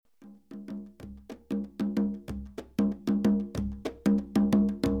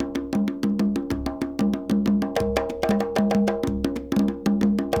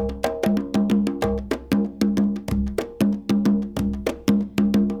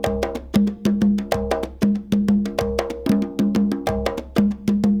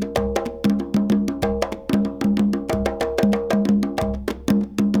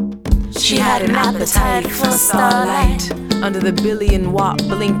had an appetite for starlight. Under the billion-watt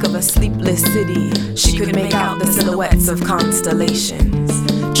blink of a sleepless city, she could make out the silhouettes of constellations.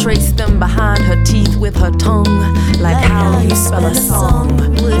 Trace them behind her teeth with her tongue, like how you spell a song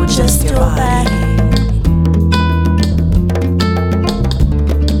with just your body.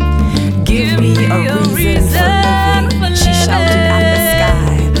 Give me a reason for living, she shouted at the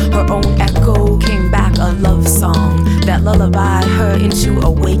sky. Her own echo came back, a love song that lullabied her into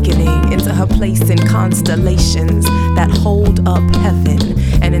awakening, into her place in constellations that hold up heaven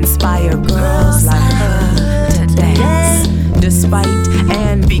and inspire girls like her to dance. Despite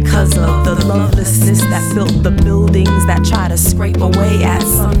and because of the lovelessness that built the buildings that try to scrape away at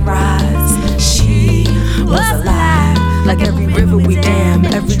sunrise, she was alive. Like every river we dam,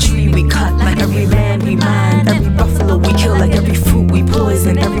 every tree we cut, like every land we mine, every buffalo we kill, like every fruit we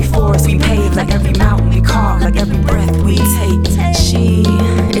poison, every forest we pave, like every mountain we carve, like every breath we take. She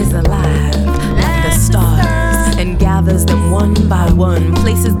is alive, like the stars, and gathers them one by one,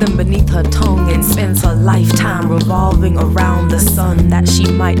 places them beneath her tongue, and spends her lifetime revolving around the sun, that she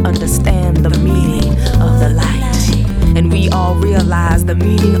might understand the meaning of the light. And we all realize the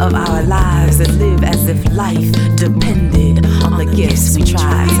meaning of our lives and live as if life depended on the gifts we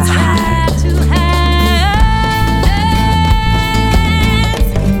try to hide.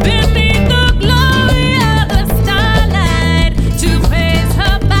 Beneath the glory of the starlight, to praise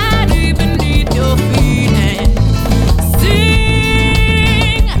her body beneath your feet and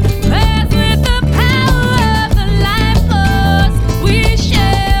sing, prayers with the power of the life force we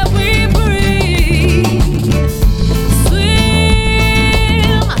share, we breathe.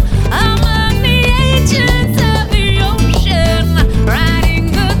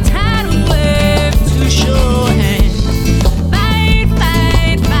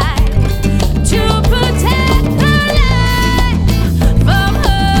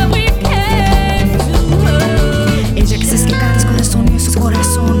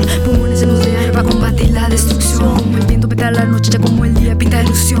 La noche ya como el día pinta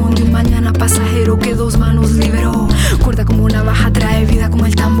ilusión de un mañana pasajero que dos manos liberó. Cuerda como navaja trae vida como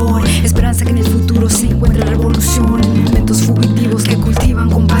el tambor. Esperanza que en el futuro se encuentre revolución. Momentos fugitivos que cultivan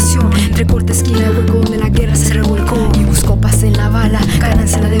compasión. Entre corta esquina el hueco donde la guerra se revolcó. Y buscó paz en la bala,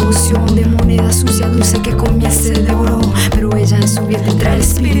 ganancia en la devoción. De moneda sucia dulce que con miel se devoró. Pero ella en su vientre trae el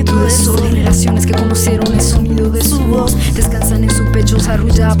espíritu de sol. Generaciones que conocieron el sonido de su voz descansan en su pecho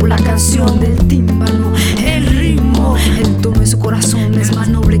arrullada por la canción del tímpano. El ritmo, el tono de su corazón es más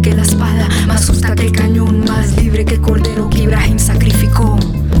noble que la espada, más justa que el cañón, más libre que el cordero que Ibrahim sacrificó.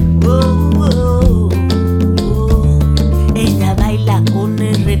 Ella baila con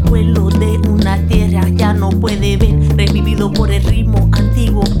el recuerdo de una tierra ya no puede ver, revivido por el ritmo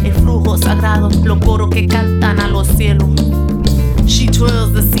antiguo, el flujo sagrado, los coros que cantan a los cielos. She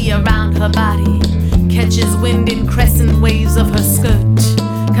twirls the sea around her body, catches wind in crescent waves of her skirt,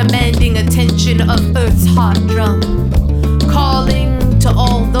 commanding attention of Earth's heart drum, calling to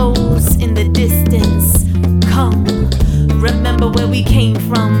all those in the distance. Come, remember where we came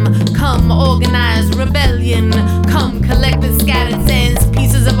from. Come, organize rebellion. Come, collect the scattered sands,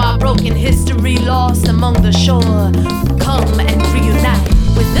 pieces of our broken history lost among the shore. Come